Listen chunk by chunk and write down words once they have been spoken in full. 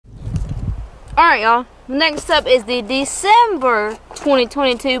Alright, y'all. Next up is the December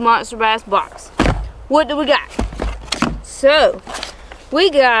 2022 Monster Bass box. What do we got? So, we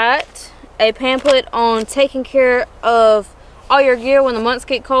got a pamphlet on taking care of all your gear when the months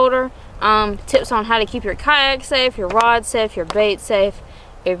get colder. Tips on how to keep your kayak safe, your rod safe, your bait safe,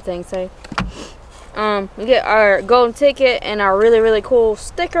 everything safe. We get our golden ticket and our really cool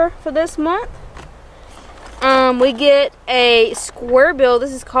sticker for this month. We get a square bill.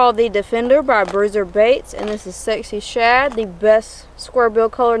 This is called the Defender by Bruiser Baits, and this is Sexy Shad, the best square bill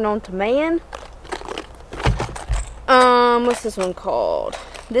color known to man. What's this one called?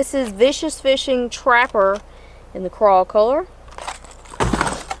 This is Vicious Fishing Trapper in the crawl color.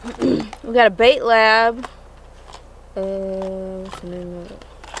 We got a Bait Lab. What's the name of it?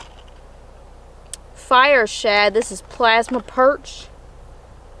 Fire Shad. This is Plasma Perch.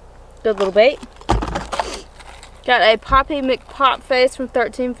 Good little bait. Got a Poppy McPop Face from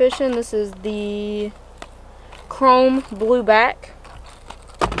 13 Fishing. This is the Chrome Blue Back.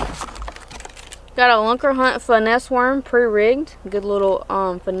 Got a Lunker Hunt Finesse Worm pre-rigged. Good little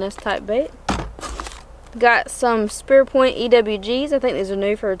finesse type bait. Got some Spear Point EWGs. I think these are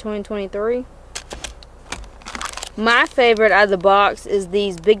new for 2023. My favorite out of the box is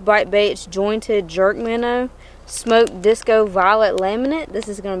these Big Bite Baits Jointed Jerk Minnow Smoked Disco Violet Laminate. This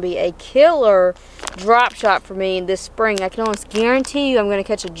is going to be a killer drop shot for me this spring. I can almost guarantee you I'm going to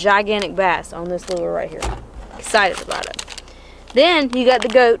catch a gigantic bass on this lure right here. Excited about it. Then you got the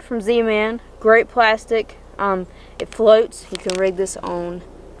Goat from Z-Man. Great plastic. It floats. You can rig this on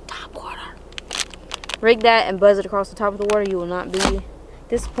top water. Rig that and buzz it across the top of the water. You will not be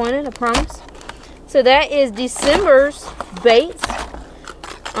disappointed, I promise. So that is December's baits.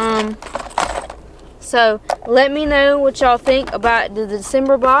 So let me know what y'all think about the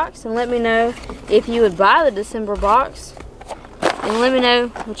December box, and let me know if you would buy the December box, and let me know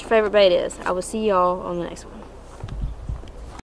what your favorite bait is. I will see y'all on the next one.